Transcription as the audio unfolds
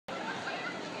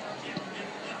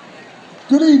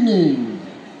Good evening.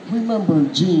 Remember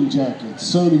jean jackets,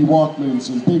 Sony Walkmans,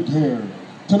 and big hair.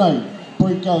 Tonight,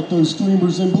 break out those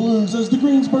streamers and balloons as the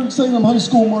Greensburg Salem High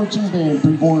School Marching Band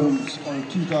performs our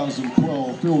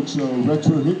 2012 Field Show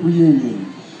Retro Hit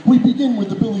Reunion. We begin with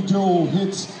the Billy Joel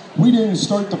hits We Didn't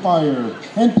Start the Fire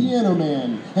and Piano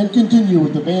Man, and continue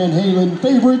with the Van Halen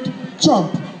favorite,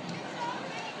 Jump.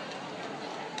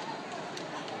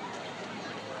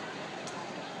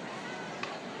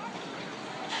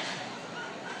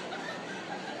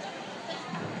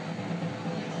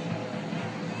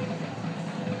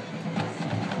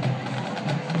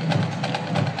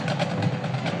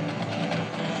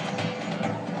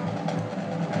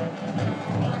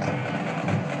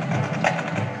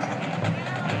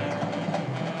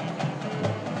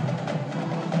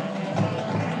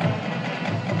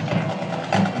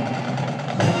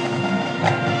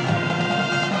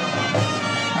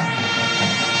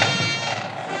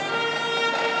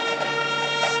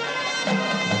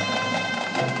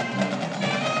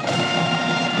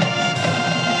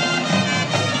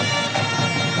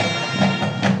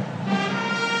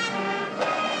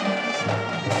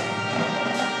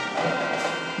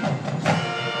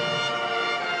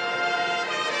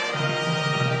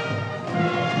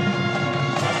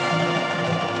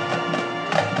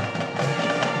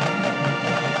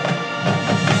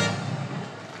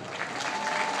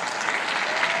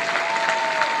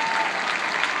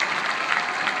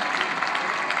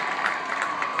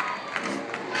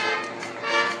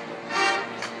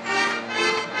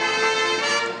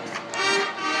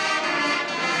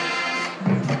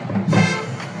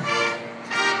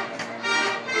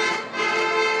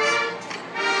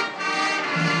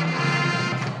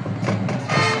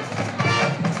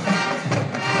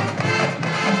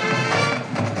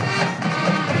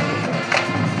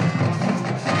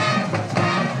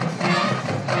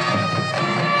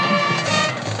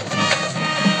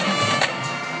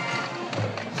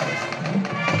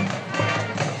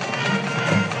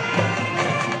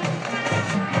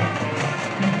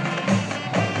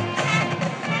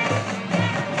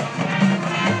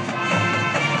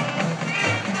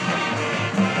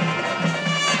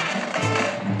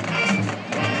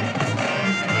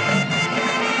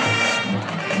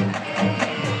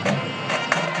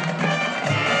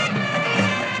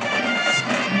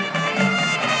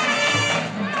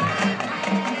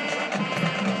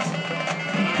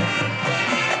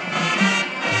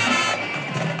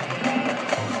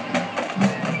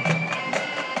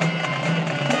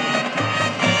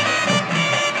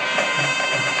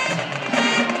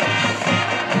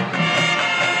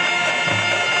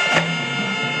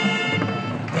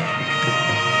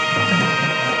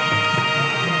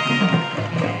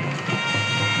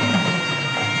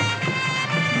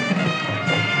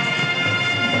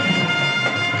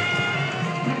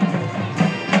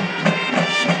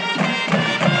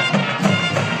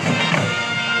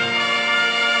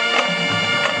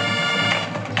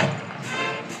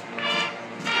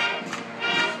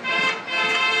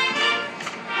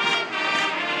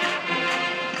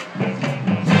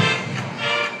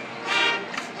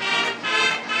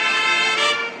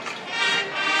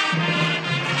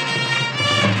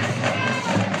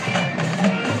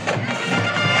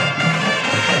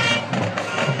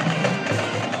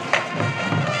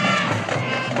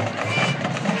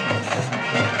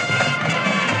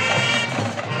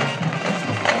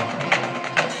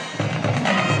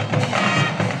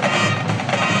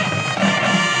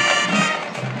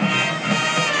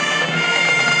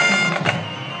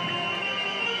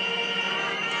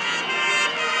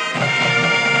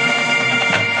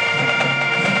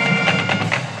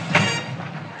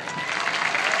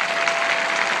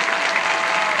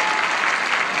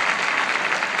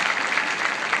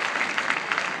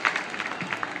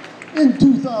 In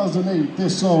 2008,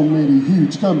 this song made a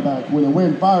huge comeback when it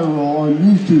went viral on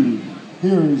YouTube.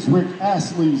 Here is Rick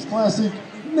Astley's classic,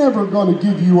 Never Gonna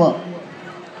Give You Up.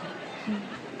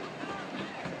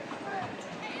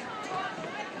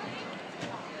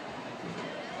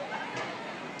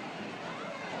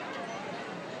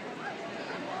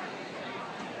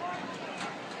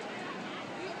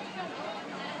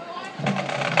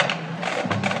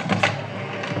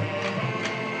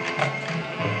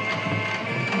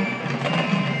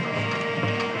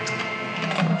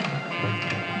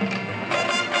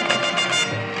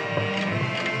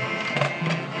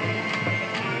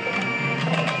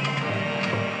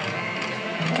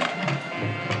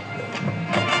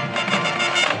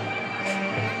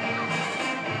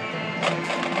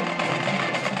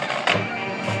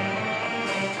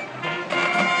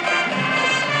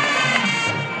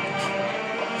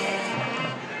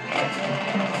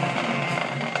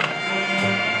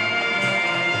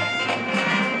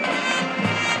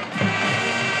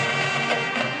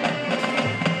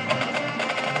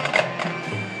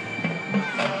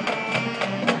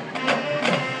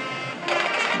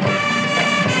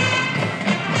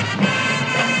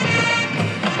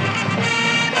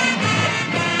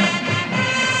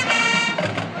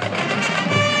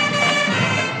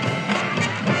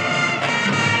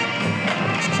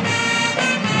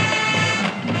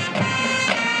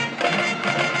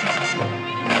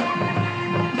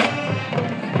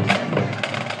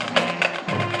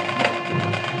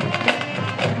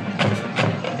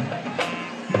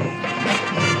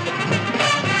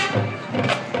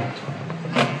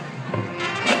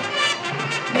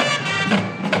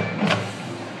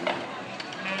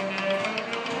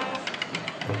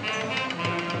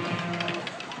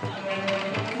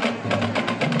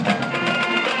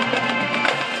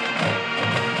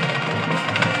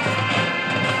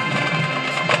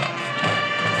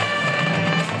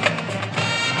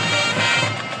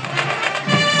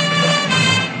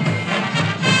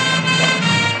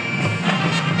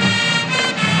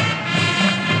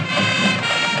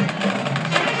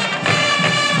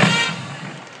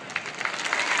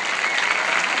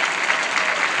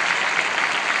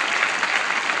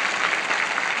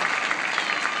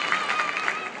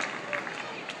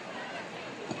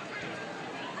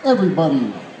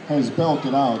 Everybody has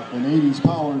belted out an 80s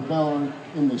powered ballad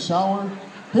in the shower.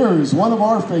 Here is one of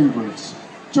our favorites,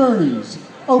 Journey's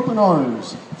Open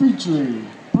Arms, featuring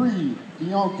Bree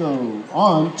Bianco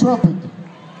on trumpet.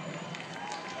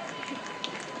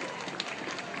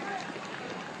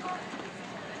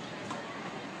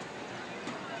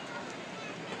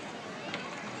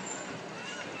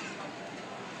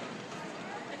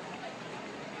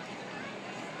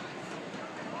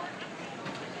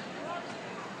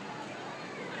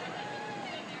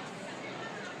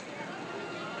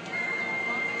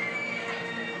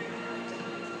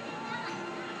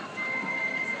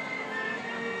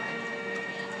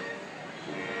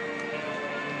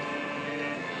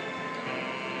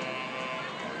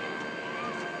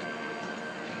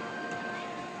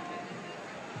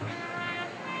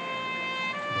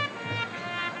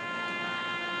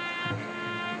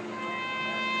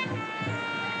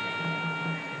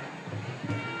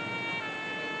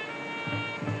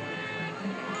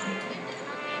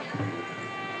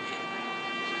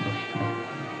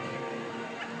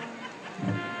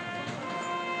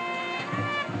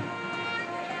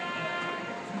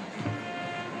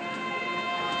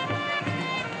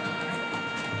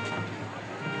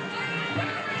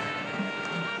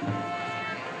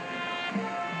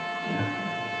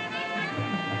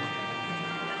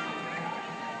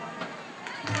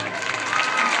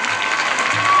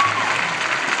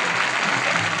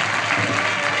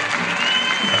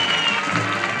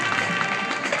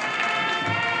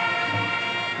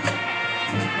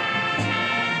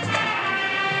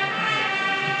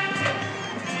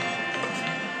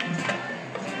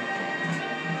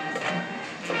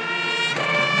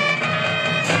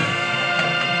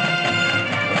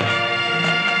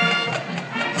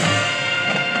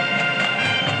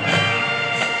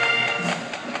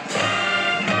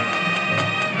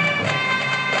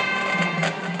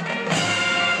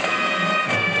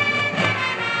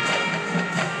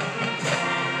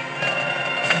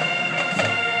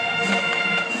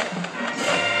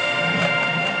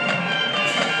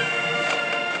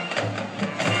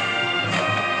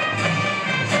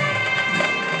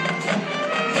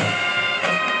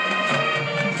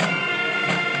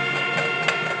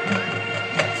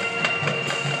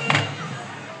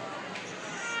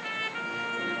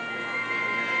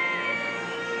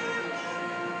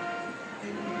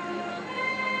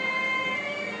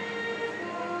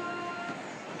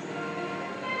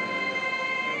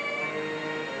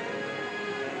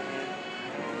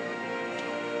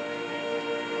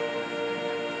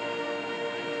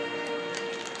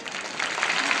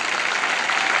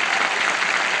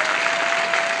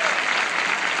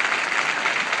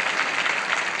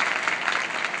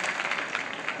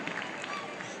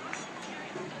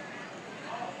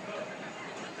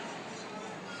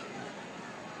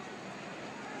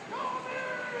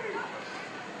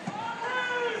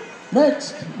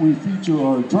 Next, we feature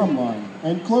our drumline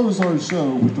and close our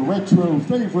show with the retro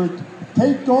favorite,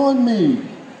 Take On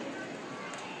Me.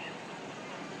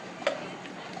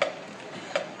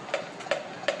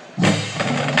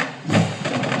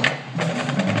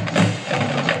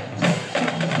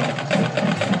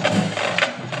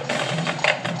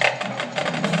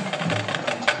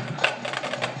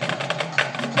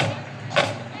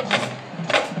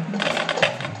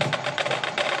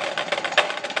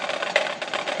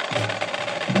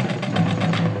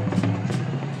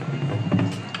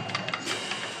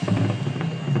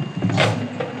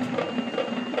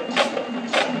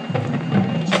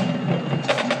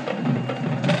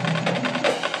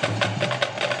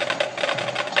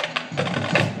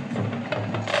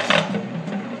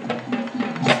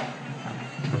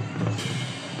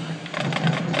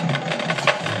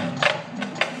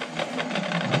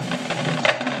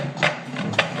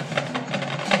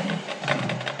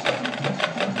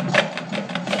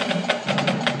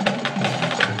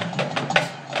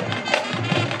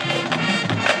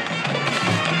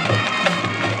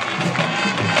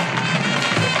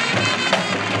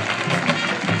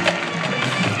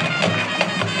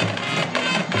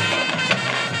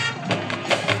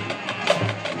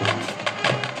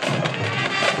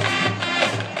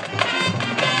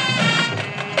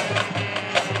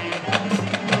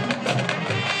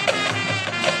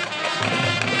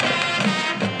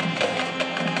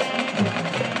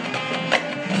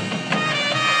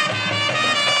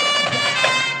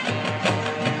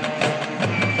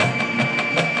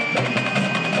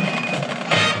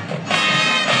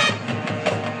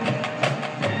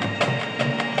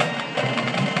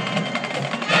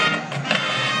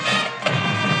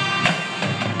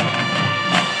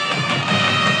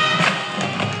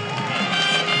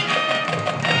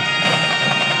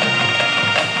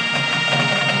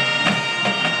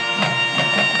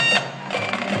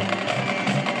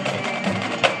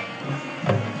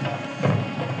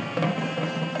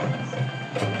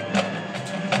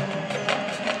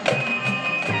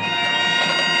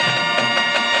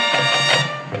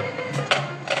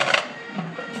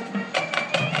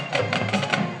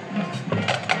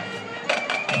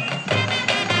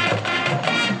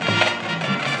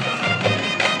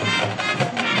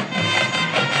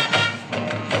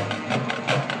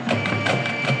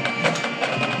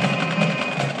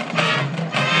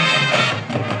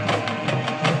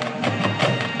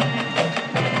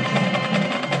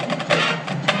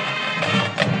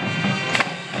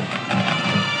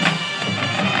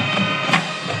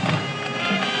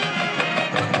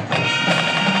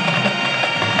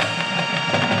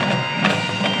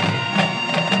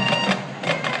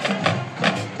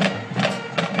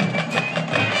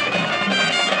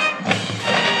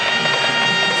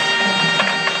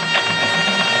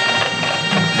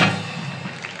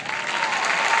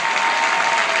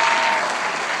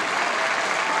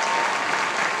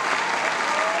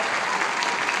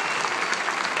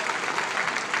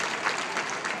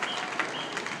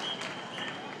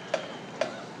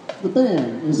 The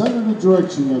band is under the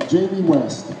direction of Jamie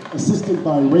West, assisted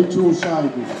by Rachel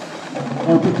Scheiber.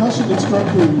 Our percussion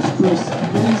instructor is Chris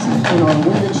Daisy, and our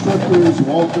wind instructor is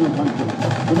Walter Hunter.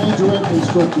 The majorette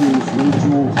instructor is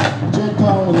Rachel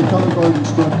Gentile, and the color guard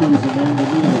instructor is Amanda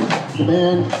Neal. The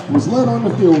band was led on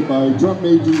the field by drum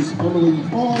majors Emily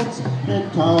Falls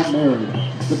and Kyle Mary.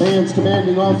 The band's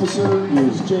commanding officer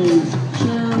is James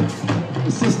Scher,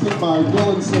 assisted by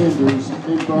Dylan Sanders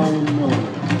and Brian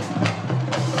Miller.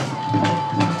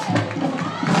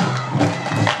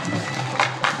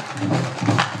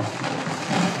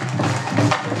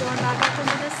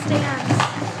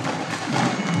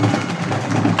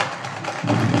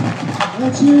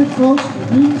 Let's hear it, folks, for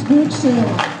Greensburg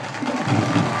Salem.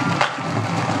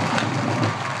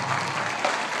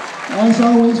 As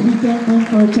always, we thank them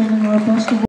for attending our festival.